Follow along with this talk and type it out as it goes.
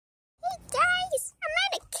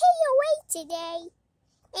today,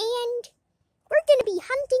 and we're going to be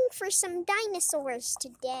hunting for some dinosaurs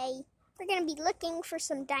today. We're going to be looking for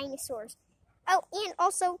some dinosaurs. Oh, and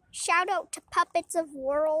also, shout out to Puppets of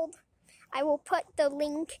World. I will put the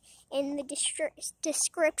link in the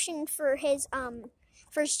description for his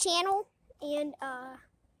channel, and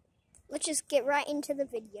let's just get right into the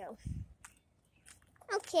video.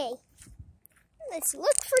 Okay, let's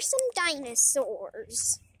look for some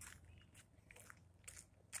dinosaurs.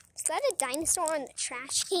 Is that a dinosaur on the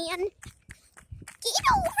trash can? Get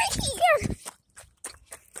over here!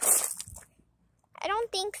 I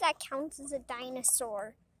don't think that counts as a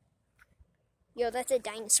dinosaur. Yo, that's a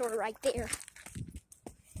dinosaur right there.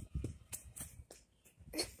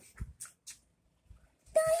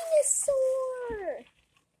 Dinosaur!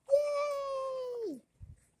 Yay!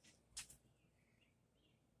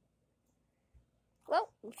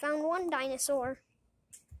 Well, we found one dinosaur.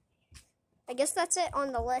 I guess that's it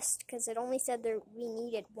on the list because it only said that we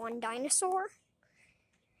needed one dinosaur.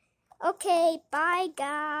 Okay, bye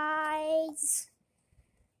guys.